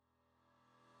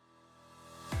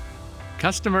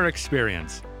Customer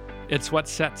experience. It's what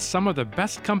sets some of the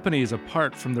best companies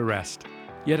apart from the rest,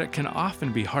 yet it can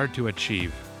often be hard to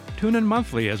achieve. Tune in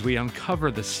monthly as we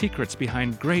uncover the secrets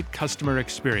behind great customer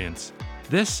experience.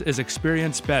 This is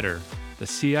Experience Better, the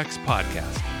CX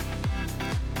podcast.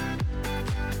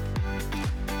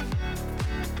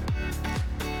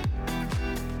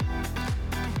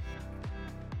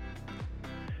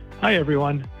 Hi,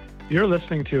 everyone. You're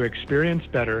listening to Experience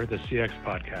Better, the CX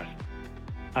podcast.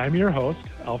 I'm your host,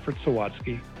 Alfred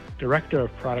Sawatsky, Director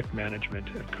of Product Management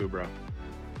at Kubra.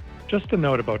 Just a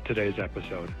note about today's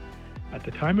episode. At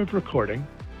the time of recording,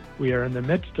 we are in the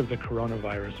midst of the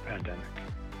coronavirus pandemic.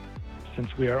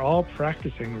 Since we are all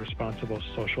practicing responsible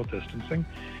social distancing,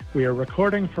 we are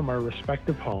recording from our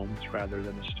respective homes rather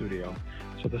than a studio,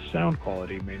 so the sound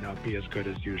quality may not be as good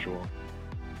as usual.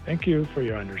 Thank you for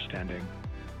your understanding.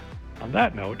 On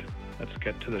that note, let's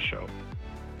get to the show.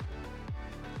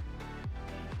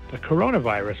 The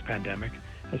coronavirus pandemic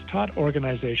has taught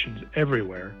organizations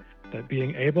everywhere that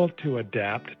being able to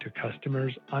adapt to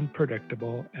customers'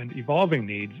 unpredictable and evolving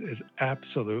needs is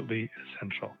absolutely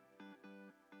essential.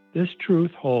 This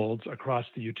truth holds across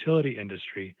the utility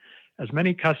industry, as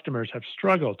many customers have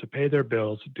struggled to pay their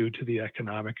bills due to the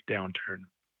economic downturn.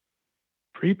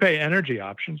 Prepay energy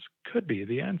options could be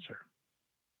the answer.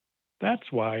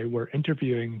 That's why we're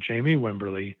interviewing Jamie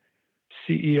Wimberly,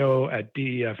 CEO at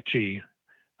DEFG,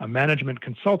 a management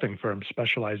consulting firm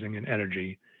specializing in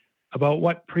energy, about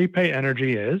what prepay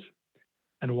energy is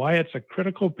and why it's a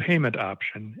critical payment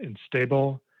option in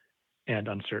stable and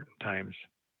uncertain times.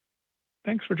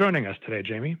 Thanks for joining us today,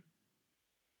 Jamie.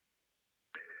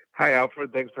 Hi,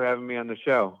 Alfred. Thanks for having me on the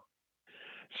show.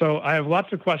 So I have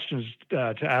lots of questions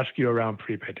to ask you around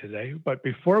prepay today, but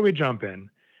before we jump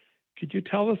in, could you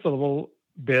tell us a little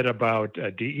bit about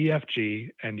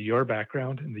DEFG and your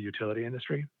background in the utility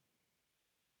industry?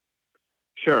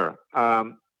 Sure.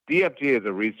 DEFG is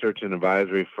a research and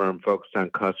advisory firm focused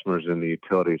on customers in the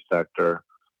utility sector.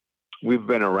 We've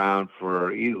been around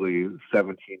for easily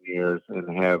 17 years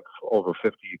and have over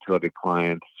 50 utility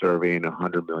clients serving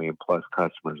 100 million plus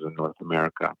customers in North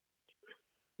America.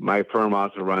 My firm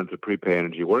also runs a prepay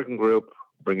energy working group,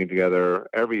 bringing together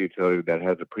every utility that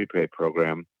has a prepay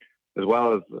program, as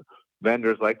well as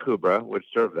vendors like Kubra, which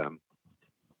serve them.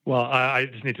 Well, I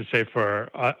just need to say for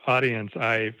our audience,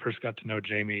 I first got to know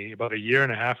Jamie about a year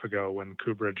and a half ago when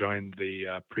Kubra joined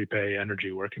the Prepay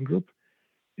Energy Working Group.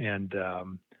 And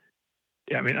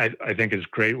I think it's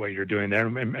great what you're doing there.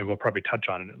 And we'll probably touch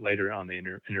on it later on the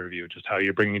interview, just how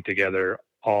you're bringing together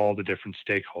all the different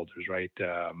stakeholders, right?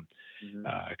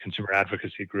 Consumer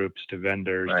advocacy groups to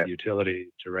vendors, right, to utility,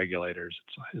 to regulators.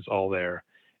 It's all there.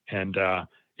 And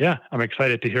I'm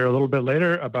excited to hear a little bit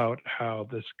later about how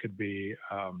this could be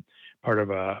part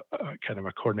of a kind of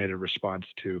a coordinated response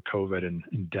to COVID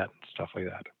and debt and stuff like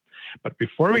that. But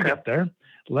before we get there,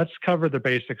 let's cover the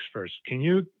basics first. Can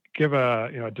you give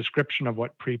a description of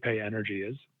what prepay energy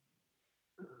is?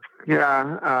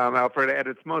 Yeah, Alfred, at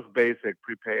its most basic,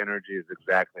 prepay energy is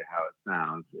exactly how it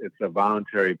sounds. It's a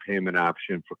voluntary payment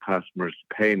option for customers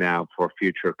to pay now for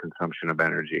future consumption of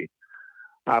energy.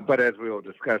 But as we will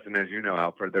discuss, and as you know,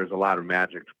 Alfred, there's a lot of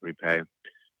magic to prepay.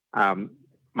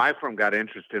 My firm got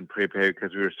interested in prepay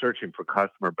because we were searching for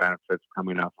customer benefits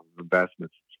coming up from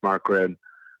investments in smart grid.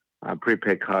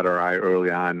 Prepay caught our eye early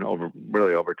on,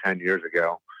 over 10 years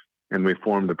ago, and we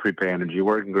formed the Prepay Energy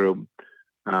Working Group.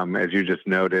 As you just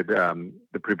noted,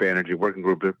 the Prepay Energy Working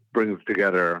Group brings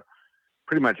together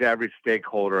pretty much every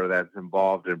stakeholder that's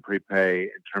involved in prepay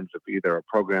in terms of either a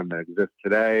program that exists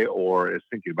today or is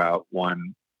thinking about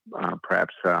one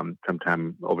perhaps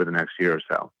sometime over the next year or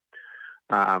so.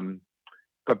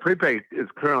 But prepay is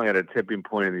currently at a tipping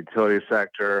point in the utility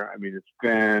sector. I mean, it's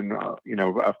been,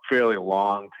 a fairly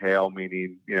long tail,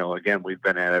 meaning, again, we've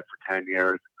been at it for 10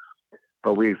 years,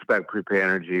 but we expect prepay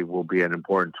energy will be an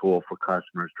important tool for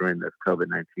customers during this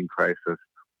COVID-19 crisis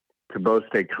to both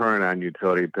stay current on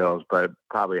utility bills, but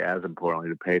probably as importantly,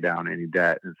 to pay down any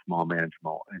debt and small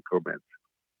manageable increments.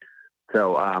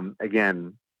 So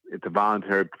again, it's a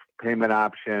voluntary payment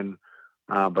option,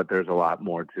 but there's a lot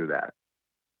more to that.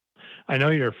 I know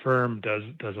your firm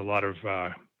does a lot of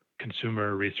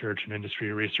consumer research and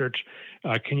industry research.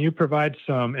 Can you provide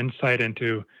some insight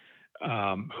into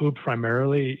who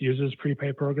primarily uses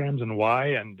prepay programs and why?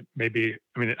 And maybe,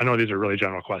 I know these are really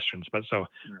general questions, but so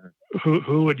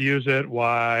who would use it,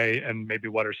 why, and maybe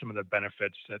what are some of the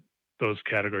benefits that those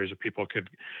categories of people could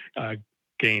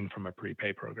gain from a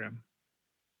prepay program?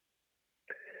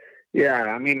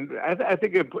 Yeah, I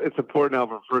think it's important,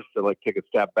 Albert, first to take a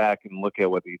step back and look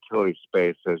at what the utility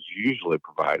space has usually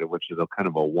provided, which is a kind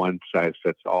of a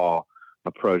one-size-fits-all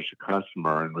approach the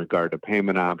customer in regard to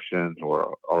payment options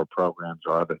or programs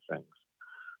or other things.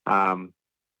 Um,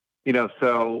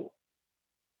 so,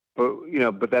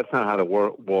 but that's not how the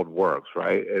world works,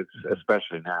 right? It's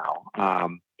especially now.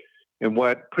 And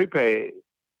what prepay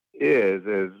is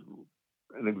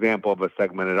an example of a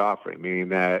segmented offering, meaning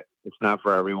that it's not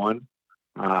for everyone.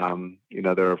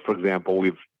 For example,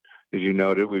 as you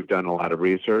noted, we've done a lot of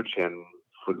research, and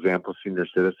for example, senior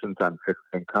citizens on fixed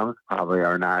incomes probably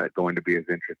are not going to be as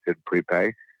interested in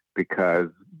prepay because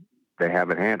they have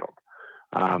it handled.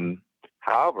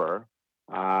 However,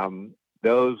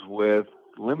 those with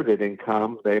limited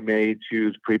income, they may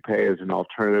choose prepay as an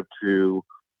alternative to,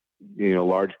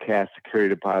 large cash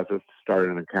security deposits to start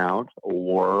an account,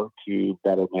 or to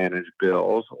better manage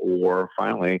bills, or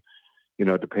finally,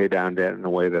 to pay down debt in a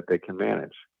way that they can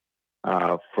manage.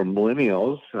 For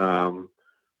millennials,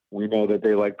 we know that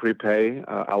they like prepay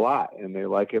a lot, and they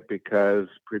like it because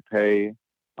prepay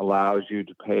allows you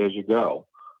to pay as you go.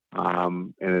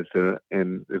 And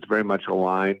it's very much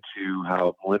aligned to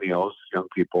how millennials, young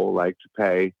people, like to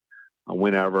pay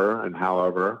whenever and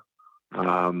however.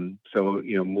 So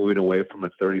moving away from a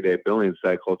 30-day billing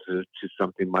cycle to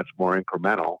something much more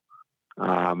incremental,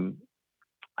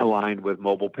 aligned with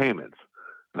mobile payments.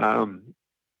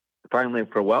 Finally,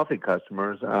 for wealthy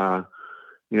customers,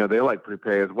 they like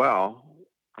prepay as well.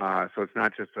 So it's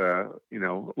not just a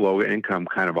low income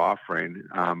kind of offering.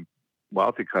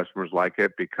 Wealthy customers like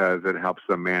it because it helps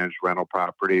them manage rental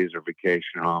properties or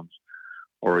vacation homes,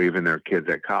 or even their kids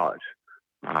at college.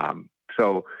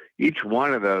 So each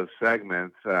one of those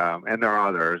segments, and there are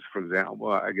others. For example,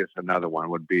 I guess another one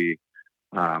would be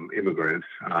immigrants,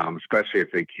 especially if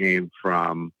they came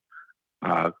from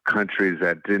countries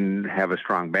that didn't have a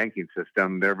strong banking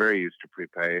system. They're very used to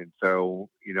prepay, and so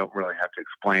you don't really have to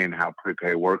explain how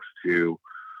prepay works to,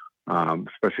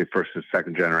 especially first and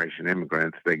second generation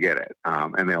immigrants. They get it,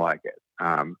 and they like it.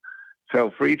 So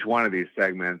for each one of these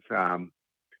segments,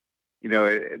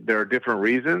 there are different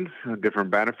reasons,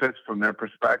 different benefits from their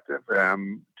perspective.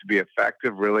 To be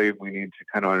effective, really, we need to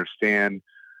kind of understand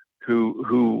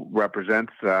who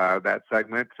represents that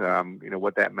segment.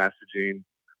 What that messaging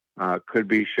could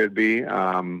be, should be,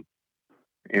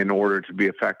 in order to be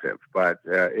effective. But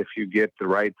if you get the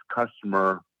right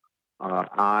customer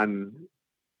on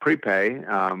prepay,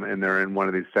 and they're in one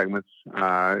of these segments,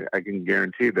 I can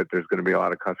guarantee that there's going to be a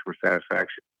lot of customer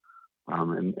satisfaction.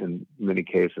 In many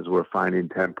cases, we're finding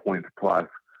 10 points plus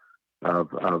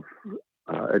of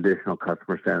additional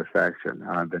customer satisfaction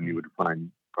than you would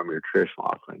find from your traditional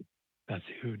offering. That's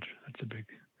huge. That's a big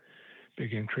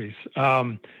increase.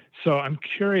 So I'm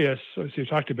curious. So you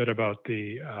talked a bit about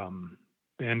the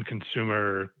end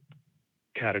consumer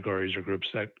categories or groups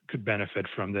that could benefit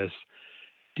from this.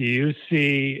 Do you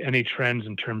see any trends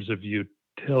in terms of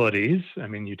utilities? I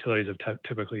mean, utilities have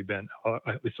typically been,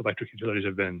 at least electric utilities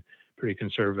have been pretty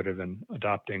conservative in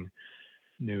adopting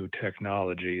new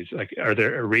technologies. Like, are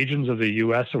there regions of the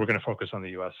U.S., so we're going to focus on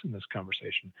the U.S. in this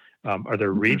conversation, are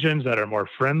there regions that are more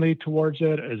friendly towards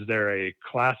it? Is there a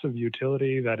class of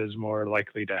utility that is more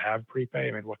likely to have prepay?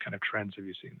 I mean, what kind of trends have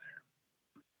you seen there?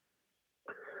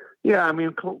 Yeah, I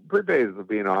mean, prepay is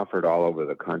being offered all over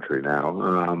the country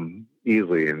now,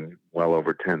 easily in well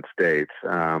over 10 states.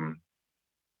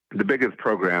 The biggest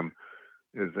program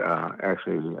is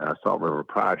actually Salt River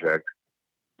Project.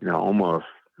 Almost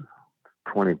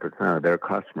 20% of their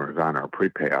customers on our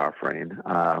prepay offering.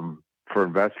 For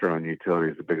investor-owned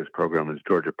utilities, the biggest program is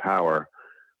Georgia Power,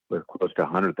 with close to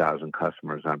 100,000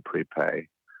 customers on prepay.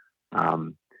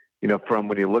 From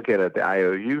when you look at it, the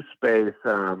IOU space,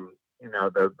 the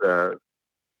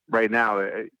right now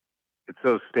it's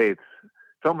those states.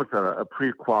 It's almost a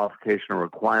pre-qualification or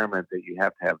requirement that you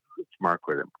have to have smart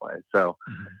grid in place. So,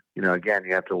 again,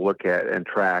 you have to look at and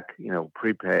track,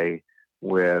 prepay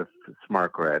with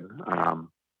smart grid,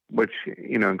 which,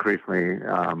 increasingly,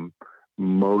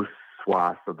 most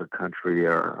swaths of the country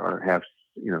have,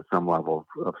 some level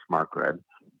of smart grid.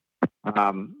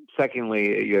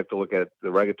 Secondly, you have to look at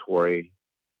the regulatory.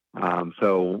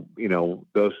 So,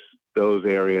 those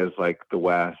areas like the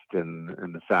West and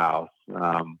the South,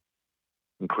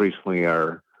 increasingly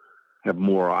have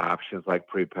more options like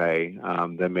prepay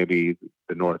than maybe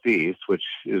the Northeast, which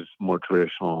is more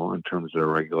traditional in terms of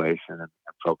regulation and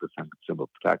focus on consumer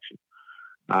protection.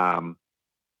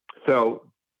 So,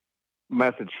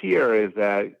 message here is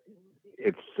that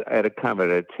it's at a kind of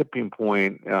a tipping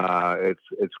point.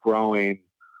 It's growing.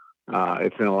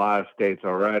 It's in a lot of states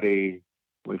already.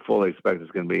 We fully expect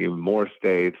there's going to be even more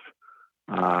states,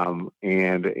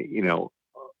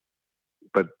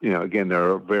 but again,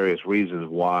 there are various reasons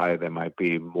why there might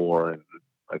be more in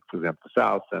like for example, the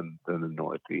South than the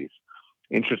Northeast.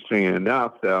 Interesting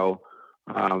enough, though,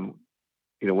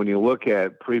 when you look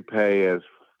at prepay as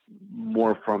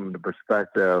more from the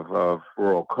perspective of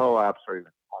rural co-ops or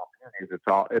even small communities,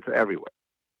 it's everywhere.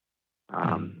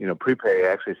 Prepay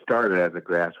actually started as a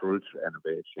grassroots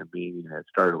innovation, meaning it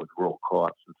started with rural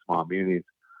co-ops and small communities.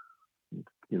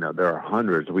 There are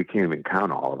hundreds, we can't even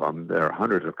count all of them. There are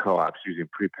hundreds of co-ops using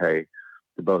prepay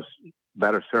to both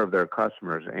better serve their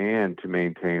customers and to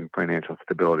maintain financial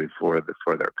stability for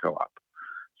their co-op.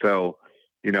 So,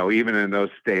 even in those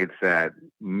states that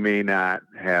may not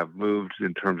have moved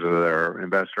in terms of their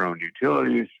investor-owned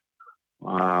utilities,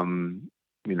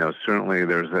 certainly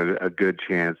there's a good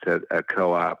chance that a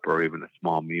co-op or even a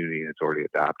small community is already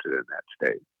adopted in that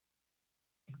state.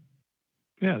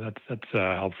 Yeah, that's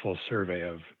a helpful survey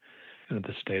of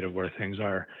the state of where things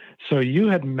are. So you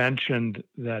had mentioned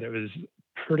that it was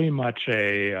pretty much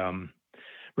a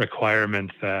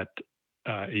requirement that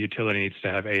a utility needs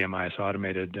to have AMI, so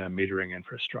automated metering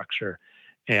infrastructure.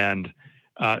 And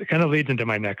it kind of leads into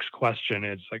my next question.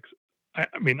 It's like,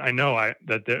 I know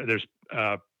that there's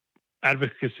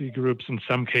advocacy groups in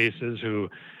some cases who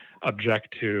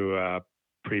object to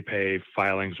prepay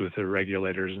filings with the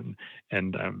regulators,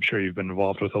 and I'm sure you've been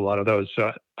involved with a lot of those.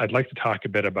 So I'd like to talk a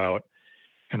bit about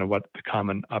kind of what the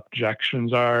common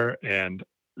objections are and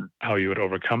how you would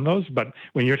overcome those. But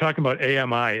when you're talking about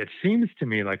AMI, it seems to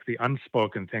me like the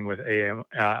unspoken thing with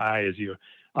AMI is you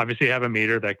obviously have a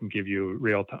meter that can give you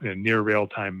near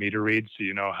real-time meter reads, so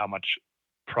you know how much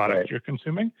product you're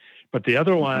consuming. But the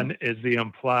other one is the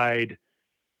implied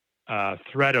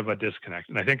threat of a disconnect.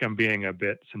 And I think I'm being a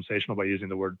bit sensational by using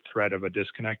the word threat of a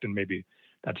disconnect, and maybe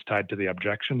that's tied to the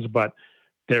objections. But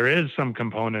there is some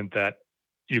component that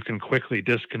you can quickly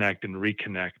disconnect and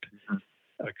reconnect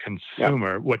a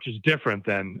consumer, which is different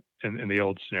than in the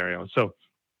old scenario. So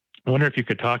I wonder if you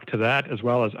could talk to that as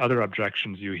well as other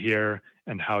objections you hear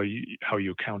and how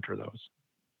you counter those.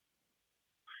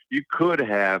 You could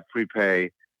have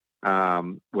prepay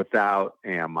without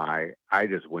AMI. I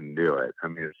just wouldn't do it. I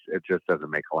mean, it just doesn't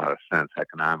make a lot of sense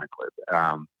economically.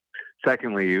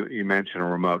 Secondly, you mentioned a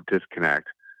remote disconnect.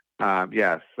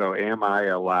 Yes, so AMI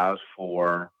allows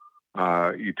for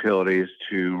utilities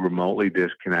to remotely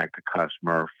disconnect a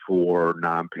customer for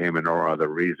non-payment or other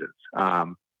reasons.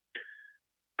 But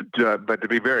to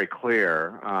be very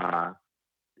clear,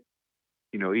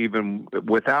 even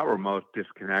without remote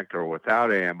disconnect or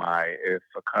without AMI, if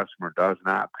a customer does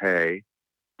not pay,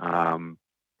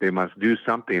 they must do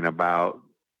something about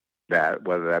that,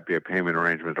 whether that be a payment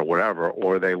arrangement or whatever,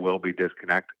 or they will be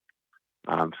disconnected.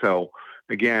 So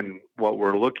again, what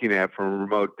we're looking at from a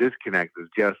remote disconnect is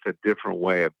just a different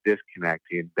way of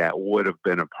disconnecting that would have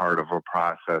been a part of a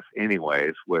process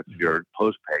anyways with your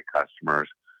post-pay customers.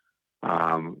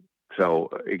 So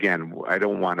again, I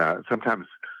don't want to, sometimes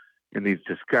in these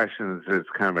discussions, it's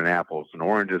kind of an apples and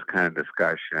oranges kind of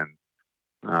discussion.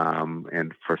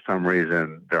 And for some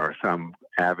reason, there are some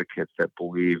advocates that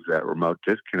believe that remote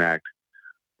disconnect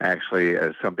actually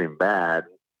is something bad,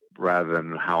 rather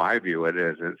than how I view it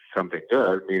as it's something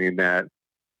good, meaning that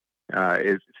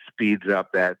it speeds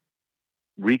up that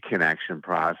reconnection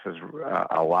process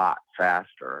a lot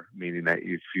faster, meaning that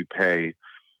if you pay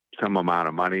some amount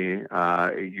of money,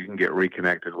 you can get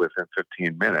reconnected within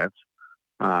 15 minutes.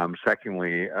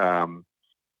 Secondly,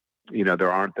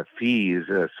 there aren't the fees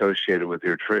associated with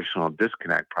your traditional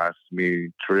disconnect process,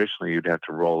 meaning traditionally you'd have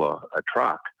to roll a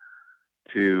truck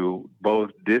to both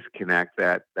disconnect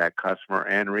that customer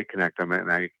and reconnect them,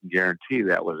 and I can guarantee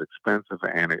that was expensive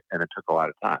and it took a lot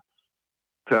of time.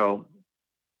 So,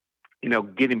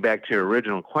 getting back to your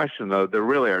original question, though, there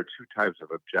really are two types of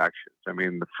objections. I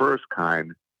mean, the first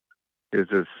kind is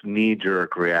this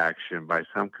knee-jerk reaction by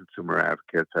some consumer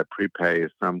advocates that prepay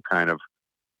is some kind of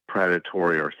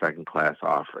predatory or second-class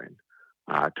offering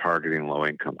targeting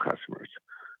low-income customers.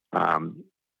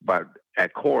 But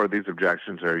at core, these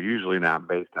objections are usually not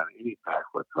based on any fact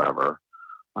whatsoever,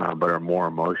 but are more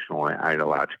emotional and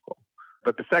ideological.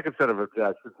 But the second set of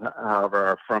objections, however,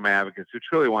 are from advocates who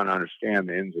truly want to understand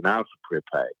the ins and outs of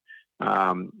prepay.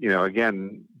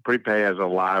 Again, prepay has a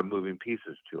lot of moving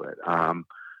pieces to it.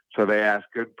 So they ask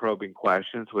good probing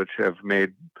questions, which have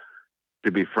made,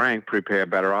 to be frank, prepay a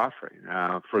better offering.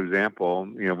 For example,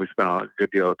 we spent a good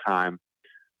deal of time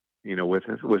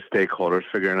with stakeholders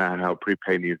figuring out how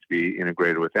prepay needs to be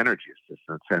integrated with energy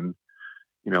assistance. And,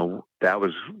 that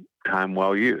was time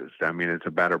well used. I mean, it's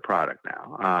a better product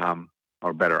now,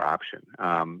 or better option.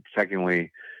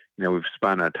 Secondly, we've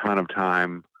spent a ton of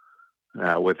time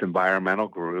with environmental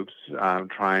groups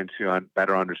trying to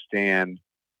better understand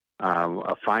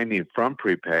a finding from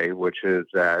prepay, which is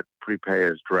that prepay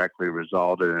has directly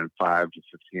resulted in 5 to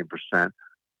 15%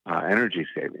 energy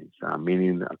savings,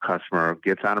 meaning a customer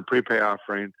gets on a prepay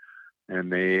offering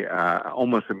and they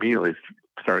almost immediately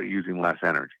start using less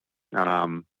energy.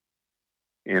 And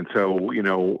so,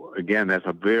 again, that's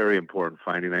a very important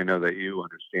finding. I know that you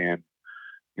understand,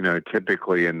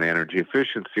 typically in the energy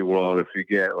efficiency world, if you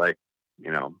get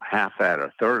half that or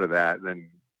a third of that, then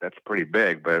that's pretty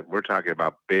big. But we're talking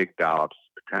about big dollops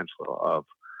potential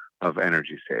of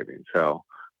energy savings. So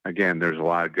again, there's a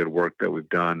lot of good work that we've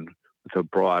done with a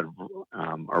broad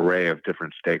array of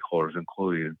different stakeholders,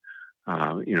 including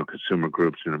consumer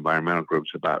groups and environmental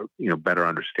groups, about better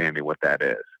understanding what that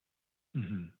is.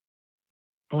 Mm-hmm.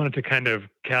 I wanted to kind of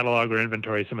catalog or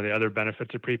inventory some of the other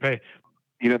benefits of prepay.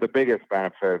 The biggest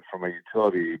benefit from a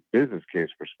utility business case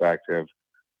perspective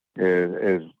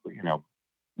is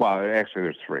well, actually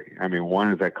there's three. I mean,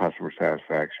 one is that customer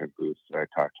satisfaction boost that I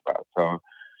talked about. So,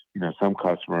 some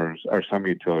customers or some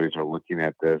utilities are looking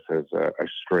at this as a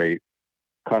straight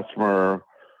customer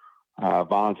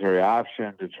voluntary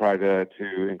option to try to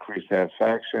increase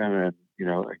satisfaction. And,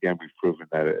 again, we've proven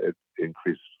that it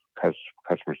increases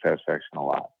customer satisfaction a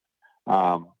lot.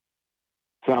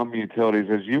 Some utilities,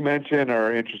 as you mentioned,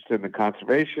 are interested in the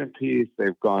conservation piece.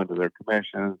 They've gone to their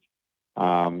commissions,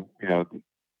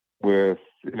 with,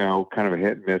 kind of a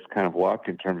hit and miss kind of luck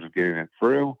in terms of getting it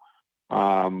through.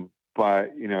 But,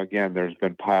 again, there's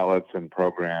been pilots and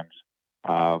programs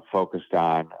focused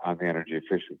on the energy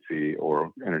efficiency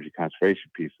or energy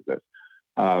conservation piece of this.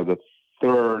 The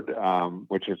third,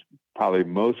 which is probably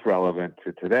most relevant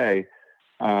to today,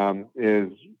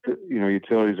 is,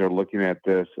 utilities are looking at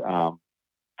this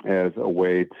as a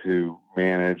way to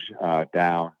manage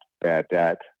down bad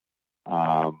debt.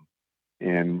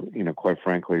 And, quite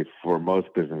frankly, for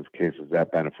most business cases,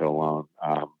 that benefit alone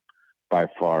by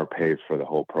far pays for the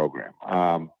whole program.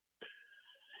 And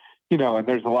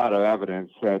there's a lot of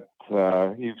evidence that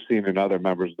you've seen, and other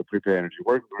members of the Prepay Energy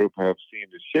Working Group have seen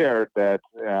and shared, that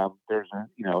there's a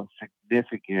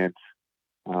significant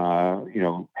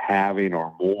having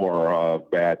or more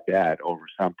of bad debt over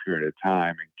some period of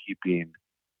time, and keeping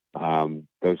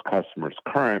those customers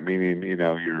current, meaning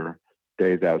your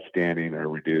days outstanding are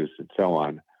reduced and so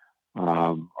on,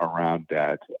 around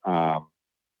debt,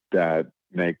 that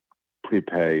make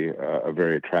prepay a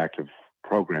very attractive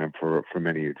program for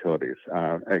many utilities.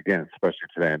 Again, especially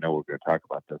today, I know we're going to talk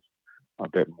about this a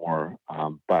bit more,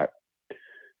 but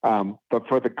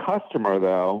for the customer,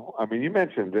 though, I mean, you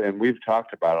mentioned, and we've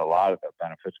talked about a lot of the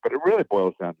benefits, but it really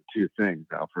boils down to two things,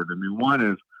 Alfred. I mean, one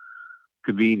is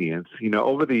convenience.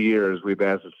 Over the years, we've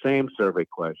asked the same survey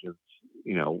questions.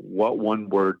 What one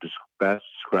word best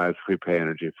describes prepay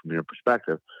energy from your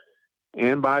perspective?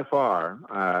 And by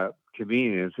far,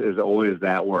 convenience is always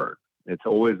that word. It's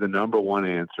always the number one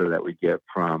answer that we get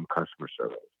from customer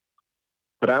surveys.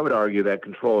 But I would argue that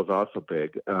control is also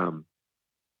big. I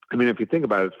mean, if you think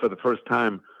about it, for the first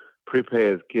time, prepay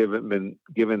has been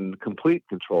given complete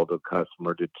control to the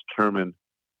customer to determine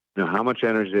how much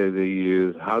energy they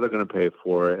use, how they're going to pay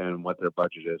for it, and what their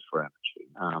budget is for energy.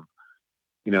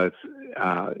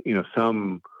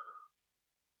 Some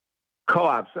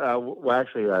co-ops,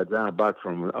 Donna Buck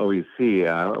from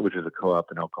OEC, which is a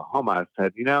co-op in Oklahoma,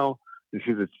 said, and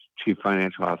she's the chief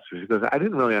financial officer, she goes, I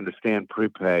didn't really understand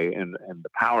prepay and the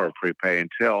power of prepay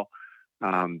until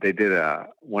they did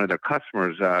one of their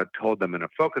customers told them in a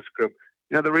focus group,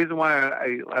 the reason why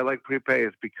I like prepay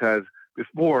is because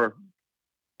before,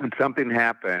 when something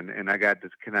happened and I got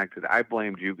disconnected, I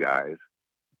blamed you guys.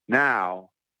 Now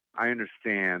I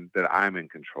understand that I'm in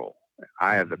control.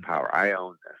 I have the power. I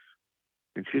own this.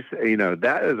 And she said,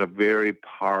 that is a very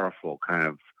powerful kind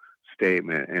of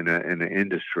statement in an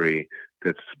industry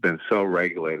that's been so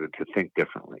regulated to think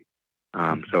differently.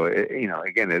 So,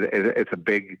 again, it's a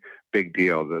big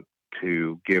deal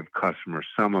to give customers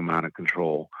some amount of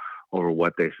control over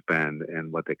what they spend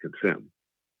and what they consume.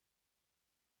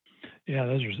 Yeah,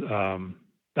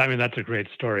 that's a great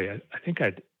story. I think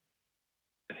I'd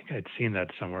seen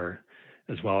that somewhere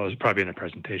as well. It was probably in a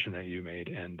presentation that you made,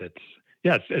 and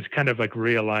it's kind of like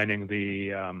realigning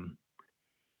the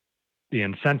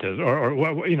incentives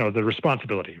or the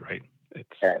responsibility, right?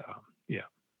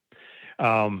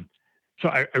 So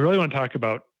I really want to talk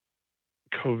about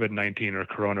COVID-19 or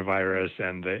coronavirus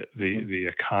and the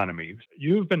economy.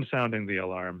 You've been sounding the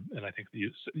alarm, and I think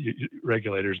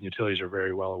regulators and utilities are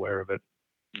very well aware of it,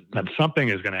 that something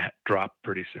is going to drop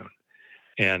pretty soon.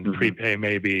 And prepay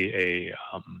may be a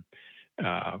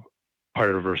part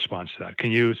of a response to that.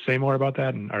 Can you say more about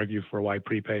that and argue for why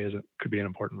prepay could be an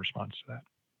important response to that?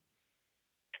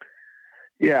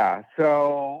 Yeah.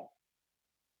 So,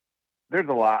 There's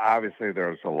a lot. Obviously,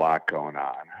 there's a lot going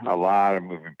on. A lot of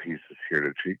moving pieces here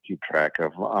to keep track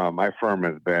of. My firm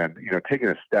has been, taking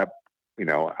a step,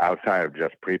 outside of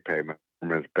just prepayment.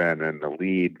 Has been in the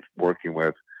lead, working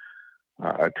with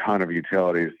a ton of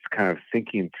utilities, kind of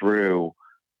thinking through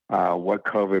what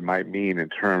COVID might mean in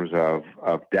terms of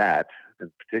debt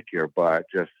in particular, but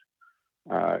just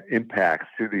impacts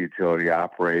to the utility,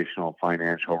 operational,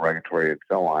 financial, regulatory, and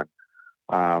so on.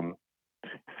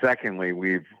 Secondly,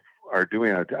 we are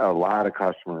doing a lot of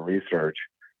customer research,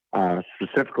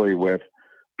 specifically with,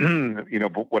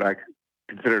 what I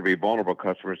consider to be vulnerable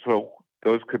customers. So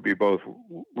those could be both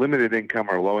limited income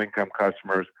or low income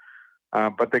customers,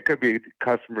 but they could be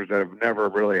customers that have never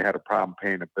really had a problem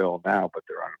paying a bill now, but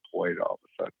they're unemployed all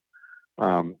of a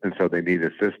sudden, and so they need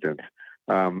assistance.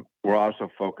 We're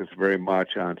also focused very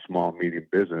much on small, medium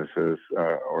businesses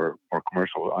or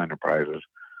commercial enterprises.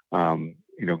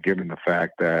 Given the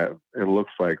fact that it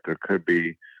looks like there could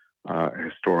be a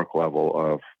historic level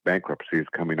of bankruptcies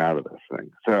coming out of this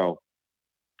thing. So,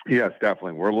 yes,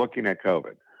 definitely, we're looking at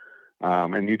COVID.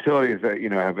 And utilities that,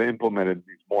 have implemented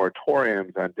these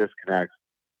moratoriums on disconnects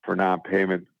for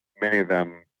non-payment. Many of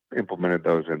them implemented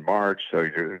those in March, so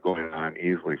you're going on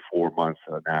easily 4 months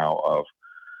now of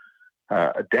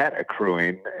debt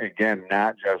accruing, again,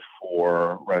 not just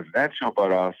for residential, but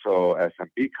also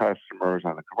SMB customers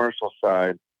on the commercial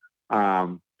side.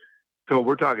 So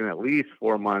we're talking at least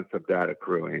 4 months of debt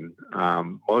accruing.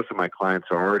 Most of my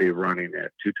clients are already running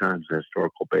at 2 times the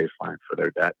historical baseline for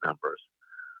their debt numbers.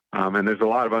 And there's a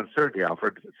lot of uncertainty,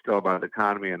 Alfred, still about the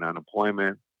economy and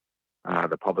unemployment,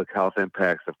 the public health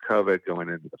impacts of COVID going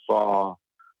into the fall,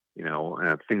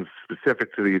 things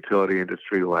specific to the utility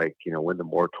industry, like, when the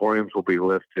moratoriums will be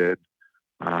lifted,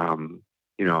 how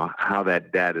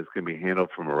that debt is going to be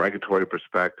handled from a regulatory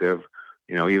perspective,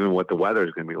 even what the weather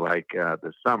is going to be like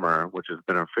this summer, which has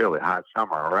been a fairly hot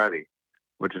summer already,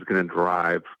 which is going to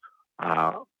drive,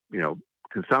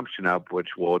 consumption up,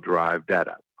 which will drive debt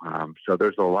up. So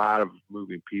there's a lot of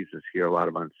moving pieces here, a lot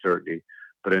of uncertainty.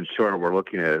 But in short, we're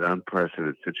looking at an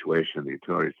unprecedented situation in the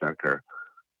utility sector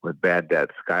with bad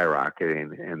debt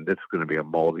skyrocketing, and this is going to be a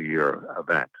multi-year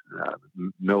event,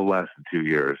 no less than 2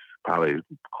 years, probably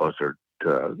closer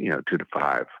to 2 to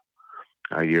 5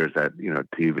 years that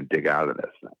to even dig out of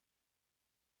this.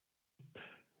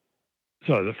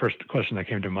 So the first question that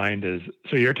came to mind is: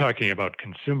 so you're talking about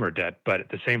consumer debt, but at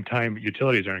the same time,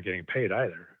 utilities aren't getting paid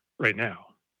either right now,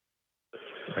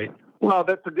 right? Well,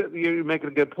 you're making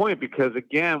a good point, because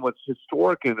again, what's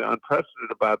historic and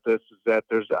unprecedented about this is that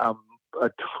there's a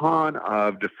ton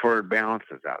of deferred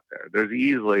balances out there. There's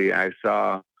easily, I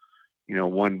saw,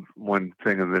 one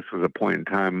thing, and this was a point in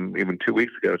time, even 2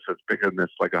 weeks ago, so it's bigger than this,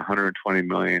 like 120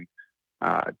 million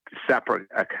separate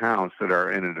accounts that are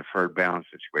in a deferred balance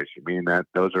situation, meaning that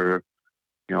those are,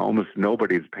 almost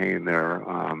nobody's paying their,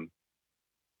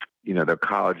 their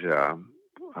college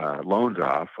loans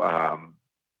off.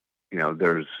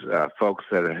 There's folks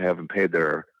that haven't paid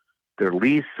their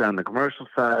lease on the commercial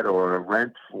side or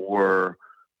rent for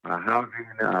housing.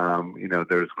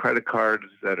 There's credit cards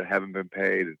that haven't been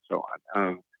paid, and so on.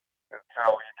 And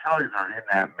so utilities are in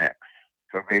that mix.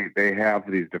 So they have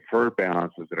these deferred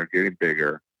balances that are getting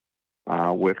bigger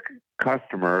with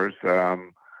customers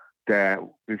that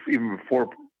even before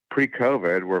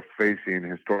pre-COVID were facing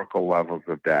historical levels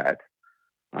of debt.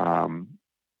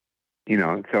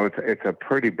 So it's a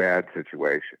pretty bad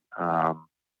situation.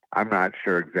 I'm not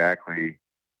sure exactly,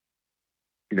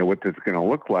 what this is going to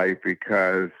look like,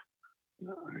 because,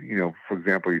 for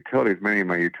example, utilities, many of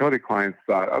my utility clients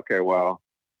thought, okay, well,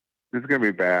 this is going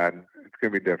to be bad. It's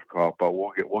going to be difficult, but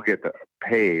we'll get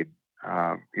paid,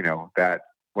 that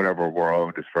whatever we're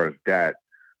owed as far as debt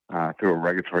through a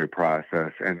regulatory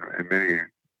process. And many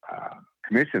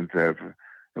commissions have,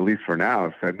 at least for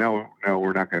now, said, no,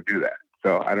 we're not going to do that.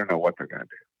 So I don't know what they're going to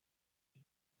do.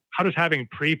 How does having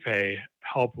prepay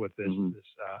help with this,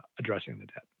 addressing the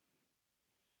debt?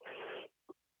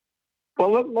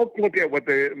 Well, let's look at what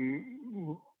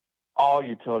all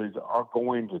utilities are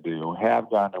going to do, have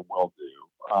done, and will do.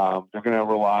 They're going to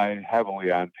rely heavily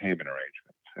on payment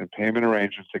arrangements. And payment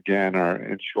arrangements, again, are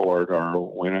in short, are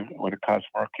when a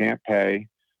customer can't pay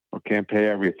or can't pay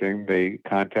everything, they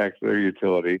contact their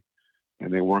utility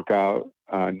and they work out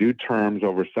new terms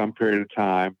over some period of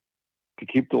time to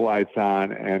keep the lights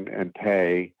on and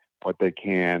pay what they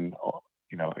can,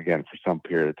 again, for some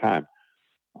period of time.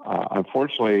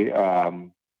 Unfortunately,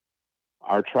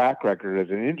 our track record as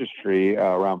an industry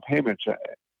around payment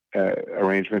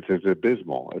arrangements is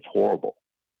abysmal. It's horrible.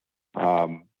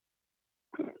 70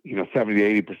 to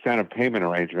 80% of payment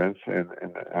arrangements, and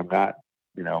I'm not,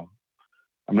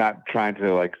 I'm not trying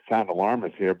to sound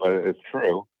alarmist here, but it's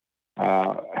true,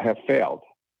 have failed.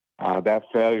 That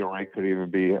failure rate could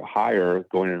even be higher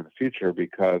going into the future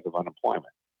because of unemployment.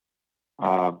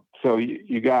 So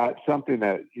you got something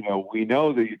that, we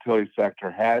know the utility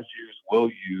sector has used, will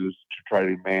use to try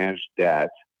to manage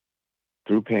debt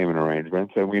through payment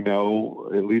arrangements. And we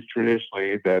know, at least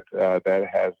traditionally, that that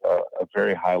has a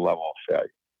very high level of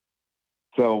failure.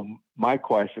 So my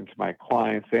question to my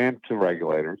clients and to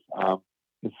regulators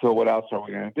is, so what else are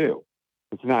we going to do?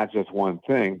 It's not just one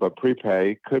thing, but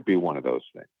prepay could be one of those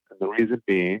things. And the reason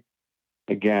being,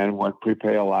 again, what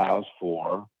prepay allows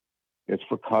for is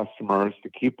for customers to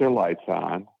keep their lights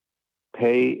on,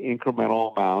 pay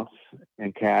incremental amounts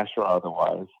in cash or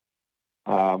otherwise,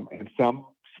 and some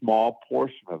small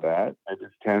portion of that, maybe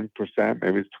it's 10%,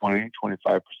 maybe it's 20,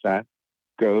 25%,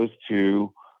 goes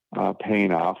to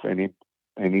paying off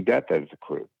any debt that is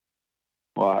accrued.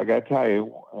 Well, I got to tell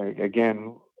you,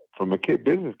 again, from a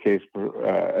business case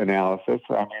analysis,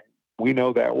 we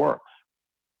know that works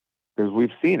because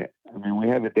we've seen it. We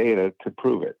have the data to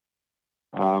prove it.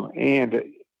 And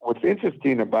what's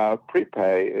interesting about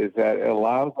prepay is that it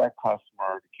allows that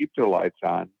customer to keep their lights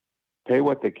on, pay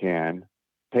what they can,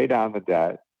 pay down the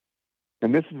debt.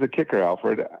 And this is the kicker,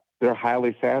 Alfred. They're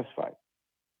highly satisfied.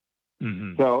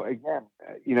 Mm-hmm. So again,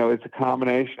 it's a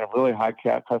combination of really high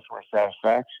customer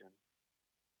satisfaction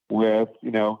with,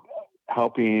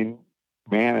 helping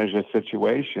manage a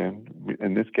situation,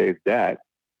 in this case, debt,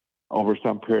 over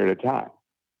some period of time.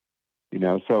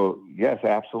 So yes,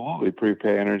 absolutely,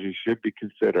 prepay energy should be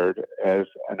considered as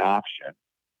an option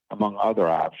among other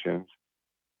options,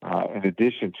 in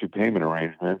addition to payment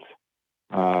arrangements,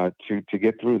 to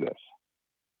get through this.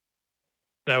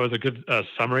 That was a good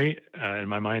summary in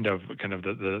my mind of kind of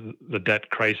the debt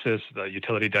crisis, the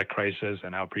utility debt crisis,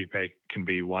 and how prepay can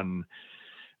be one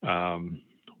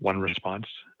response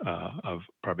of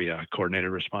probably a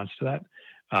coordinated response to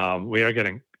that. We are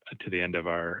getting to the end of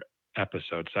our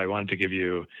episode, so I wanted to give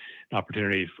you an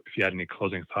opportunity if you had any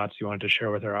closing thoughts you wanted to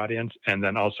share with our audience, and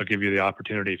then also give you the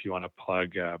opportunity if you want to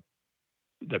plug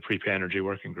the Prepay Energy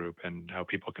Working Group and how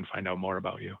people can find out more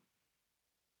about you.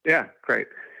 Yeah, great.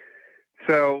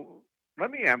 So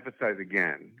let me emphasize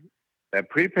again that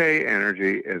Prepay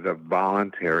Energy is a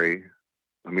voluntary,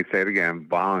 let me say it again,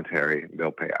 voluntary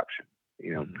bill pay option.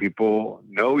 People,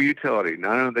 no utility,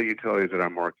 none of the utilities that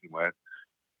I'm working with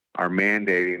are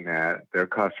mandating that their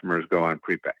customers go on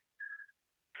prepay.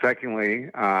 Secondly,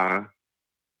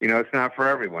 it's not for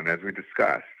everyone, as we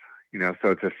discussed,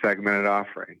 so it's a segmented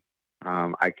offering.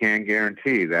 I can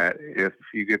guarantee that if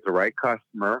you get the right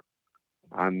customer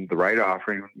on the right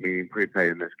offering, meaning prepay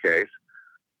in this case,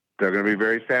 they're going to be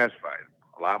very satisfied,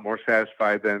 a lot more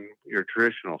satisfied than your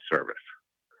traditional service.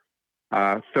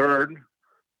 Third,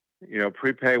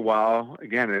 prepay, while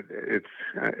again it's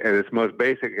at its most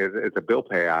basic, it's a bill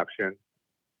pay option.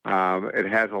 It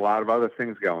has a lot of other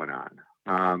things going on.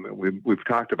 We've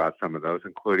talked about some of those,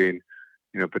 including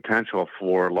potential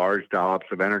for large dollops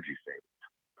of energy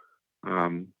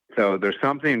savings. So there's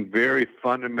something very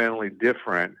fundamentally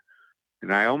different,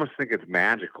 and I almost think it's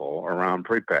magical around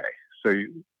prepay. So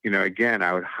again,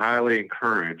 I would highly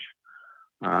encourage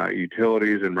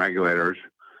utilities and regulators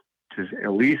to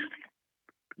at least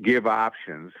give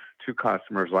options to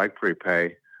customers like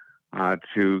prepay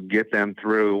to get them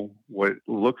through what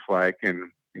looks like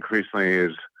and increasingly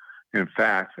is, in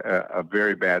fact, a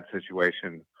very bad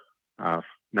situation, not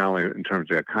only in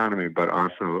terms of the economy, but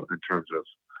also in terms of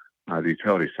the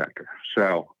utility sector.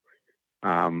 So,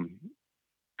 and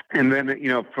then,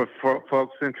 for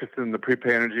folks interested in the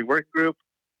Prepay Energy Working Group,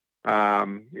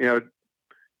 again,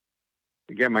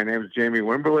 my name is Jamie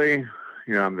Wimberly.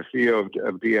 I'm the CEO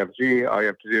of DFG. All you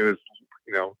have to do is,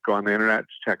 go on the internet,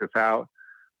 check us out.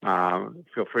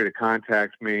 Feel free to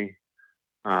contact me.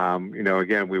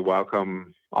 Again, we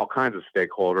welcome all kinds of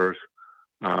stakeholders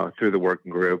through the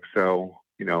working group. So,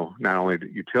 not only the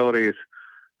utilities,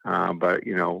 but,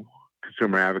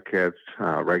 consumer advocates,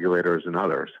 regulators, and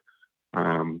others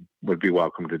would be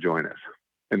welcome to join us.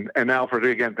 And Alfred,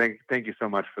 again, thank you so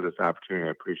much for this opportunity.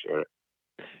 I appreciate it.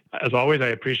 As always, I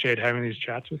appreciate having these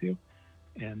chats with you,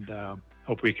 and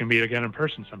hope we can meet again in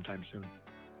person sometime soon.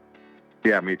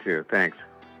 Yeah, me too. Thanks.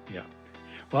 Yeah.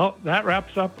 Well, that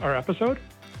wraps up our episode.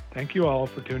 Thank you all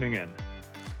for tuning in.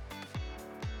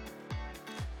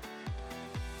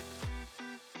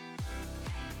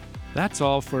 That's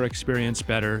all for Experience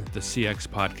Better, the CX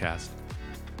podcast.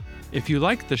 If you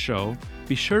liked the show,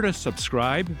 be sure to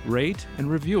subscribe, rate, and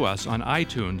review us on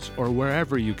iTunes or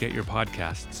wherever you get your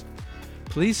podcasts.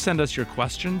 Please send us your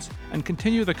questions and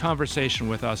continue the conversation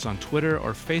with us on Twitter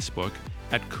or Facebook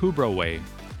at KubraWay.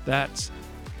 That's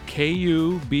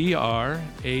KUBRAWAY,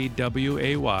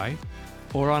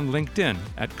 or on LinkedIn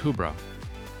at Kubra.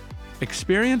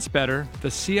 Experience Better, the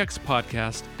CX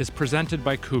podcast, is presented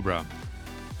by Kubra.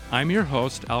 I'm your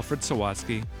host, Alfred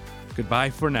Sawatsky. Goodbye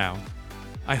for now.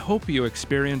 I hope you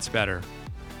experience better.